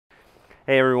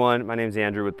Hey everyone, my name is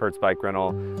Andrew with Pert's Bike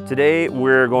Rental. Today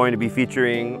we're going to be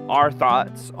featuring our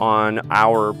thoughts on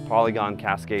our Polygon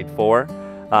Cascade 4.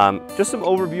 Just some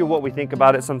overview of what we think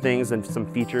about it, some things and some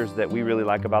features that we really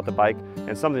like about the bike,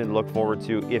 and something to look forward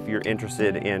to if you're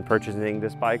interested in purchasing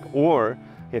this bike, or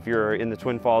if you're in the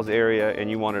Twin Falls area and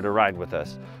you wanted to ride with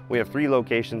us. We have 3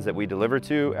 locations that we deliver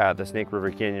to at the Snake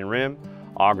River Canyon Rim,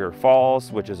 Auger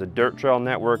Falls, which is a dirt trail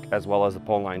network, as well as the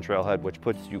Pole Line Trailhead, which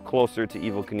puts you closer to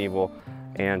Evel Knievel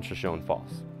and Shoshone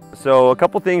Falls. So a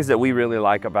couple things that we really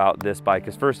like about this bike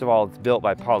is, first of all, it's built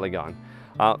by Polygon.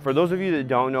 For those of you that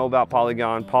don't know about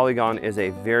Polygon, Polygon is a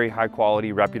very high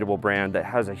quality, reputable brand that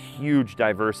has a huge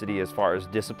diversity as far as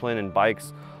discipline and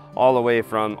bikes, all the way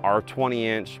from our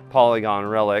 20-inch Polygon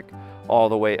Relic all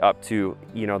the way up to,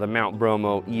 the Mount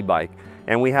Bromo e-bike.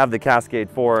 And we have the Cascade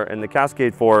 4, and the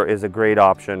Cascade 4 is a great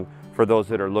option for those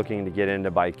that are looking to get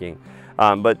into biking.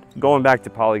 But going back to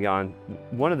Polygon,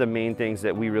 one of the main things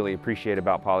that we really appreciate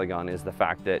about Polygon is the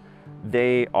fact that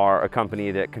they are a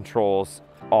company that controls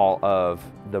all of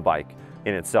the bike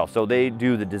in itself. So they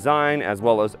do the design as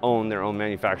well as own their own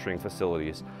manufacturing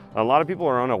facilities. A lot of people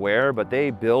are unaware, but they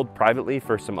build privately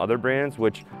for some other brands,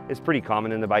 which is pretty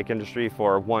common in the bike industry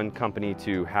for one company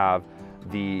to have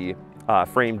the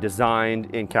frame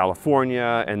designed in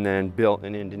California and then built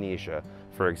in Indonesia,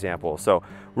 for example. So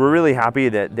we're really happy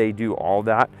that they do all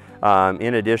that.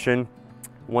 In addition,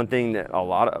 one thing that a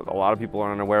lot of people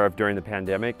are unaware of during the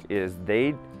pandemic is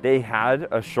they had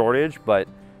a shortage, but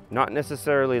not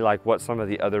necessarily like what some of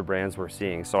the other brands were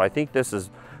seeing. So I think this is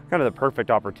kind of the perfect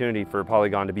opportunity for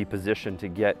Polygon to be positioned to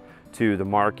get to the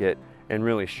market and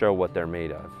really show what they're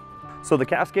made of. So the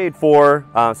Cascade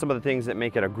 4, some of the things that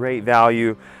make it a great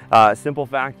value, simple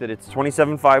fact that it's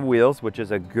 27.5 wheels, which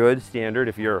is a good standard.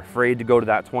 If you're afraid to go to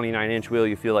that 29-inch wheel,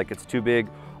 you feel like it's too big,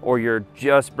 or you're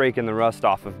just breaking the rust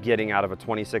off of getting out of a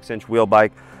 26-inch wheel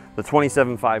bike, the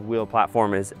 27.5 wheel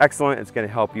platform is excellent. It's going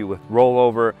to help you with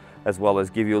rollover, as well as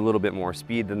give you a little bit more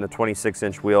speed than the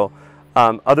 26-inch wheel.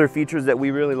 Other features that we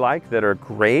really like that are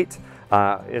great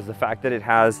is the fact that it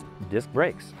has disc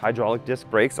brakes. Hydraulic disc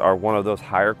brakes are one of those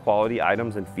higher quality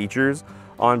items and features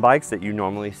on bikes that you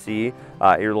normally see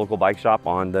at your local bike shop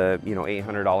on the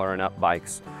 $800 and up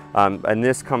bikes. And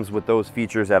this comes with those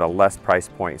features at a less price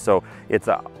point. So it's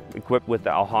equipped with the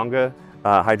Alhanga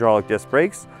hydraulic disc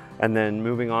brakes. And then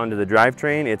moving on to the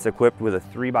drivetrain, it's equipped with a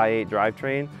 3x8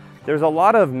 drivetrain. There's a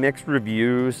lot of mixed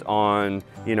reviews on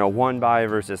 1x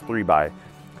versus 3x.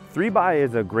 3x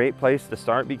is a great place to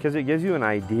start because it gives you an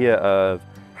idea of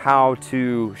how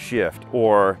to shift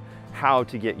or how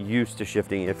to get used to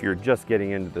shifting if you're just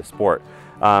getting into the sport.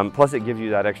 Plus it gives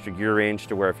you that extra gear range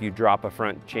to where if you drop a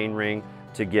front chain ring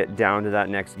to get down to that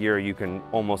next gear, you can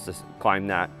almost just climb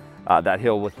that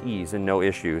hill with ease and no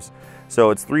issues. So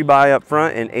it's 3x up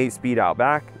front and 8-speed out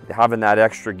back. Having that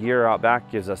extra gear out back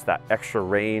gives us that extra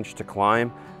range to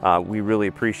climb. We really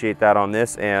appreciate that on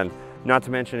this, and not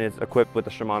to mention it's equipped with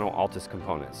the Shimano Altus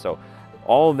components. So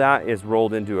all of that is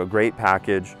rolled into a great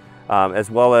package,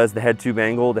 as well as the head tube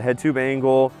angle. The head tube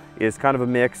angle is kind of a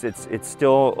mix. It's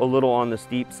still a little on the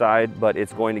steep side, but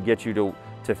it's going to get you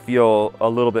to feel a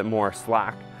little bit more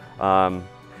slack.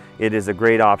 It is a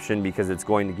great option because it's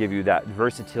going to give you that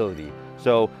versatility.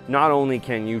 So not only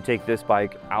can you take this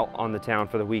bike out on the town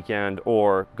for the weekend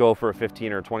or go for a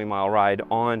 15 or 20 mile ride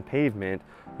on pavement,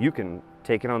 you can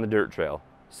take it on the dirt trail.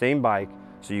 Same bike,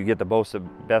 so you get the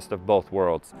best of both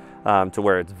worlds, to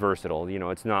where it's versatile.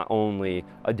 It's not only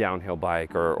a downhill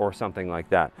bike or something like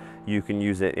that. You can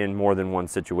use it in more than one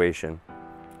situation.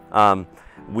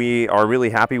 We are really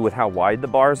happy with how wide the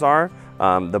bars are.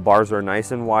 The bars are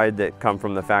nice and wide that come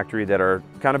from the factory that are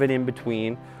kind of an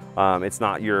in-between. It's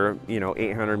not your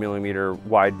 800 millimeter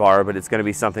wide bar, but it's going to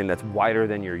be something that's wider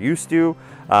than you're used to.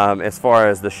 As far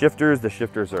as the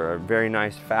shifters are a very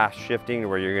nice fast shifting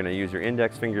where you're going to use your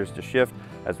index fingers to shift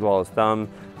as well as thumb,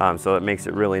 so it makes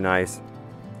it really nice.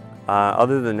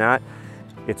 Other than that,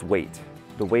 it's weight.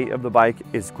 The weight of the bike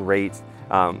is great,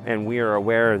 and we are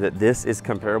aware that this is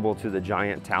comparable to the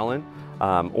Giant Talon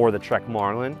or the Trek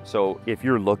Marlin. So if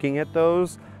you're looking at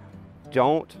those,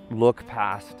 don't look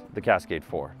past the Cascade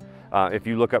 4. If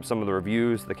you look up some of the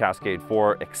reviews, the Cascade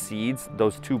 4 exceeds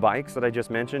those 2 bikes that I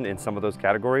just mentioned in some of those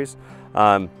categories.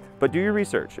 But do your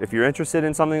research. If you're interested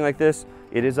in something like this,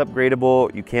 it is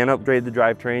upgradable. You can upgrade the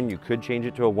drivetrain. You could change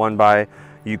it to a 1x.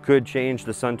 You could change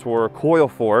the Suntour coil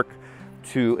fork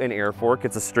to an air fork.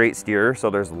 It's a straight steer, so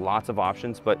there's lots of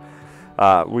options, but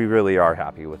we really are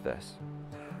happy with this.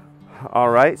 All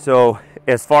right, so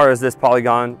as far as this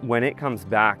Polygon, when it comes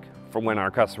back for when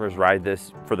our customers ride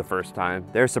this for the first time.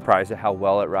 They're surprised at how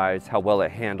well it rides, how well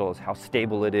it handles, how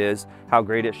stable it is, how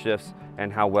great it shifts,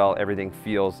 and how well everything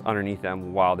feels underneath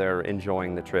them while they're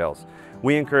enjoying the trails.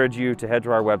 We encourage you to head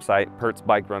to our website,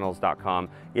 pertsbikerentals.com,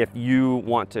 if you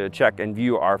want to check and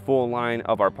view our full line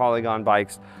of our Polygon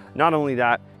bikes. Not only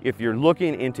that, if you're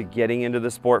looking into getting into the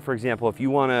sport, for example, if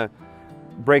you want to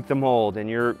break the mold and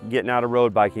you're getting out of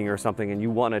road biking or something and you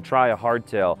want to try a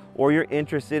hardtail, or you're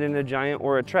interested in a giant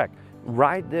or a trek,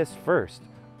 ride this first.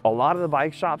 A lot of the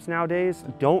bike shops nowadays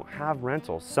don't have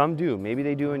rentals. Some do, maybe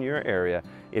they do in your area.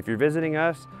 If you're visiting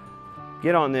us,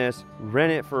 get on this,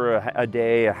 rent it for a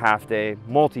day, a half day,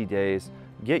 multi-days,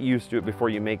 get used to it before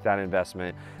you make that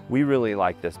investment. We really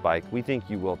like this bike. We think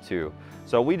you will too.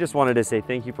 So we just wanted to say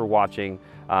thank you for watching.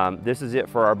 This is it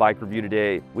for our bike review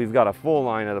today. We've got a full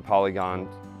line of the Polygon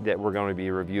that we're going to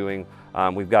be reviewing.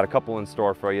 We've got a couple in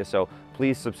store for you, so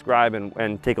please subscribe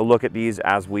and take a look at these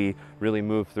as we really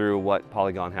move through what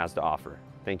Polygon has to offer.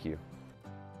 Thank you.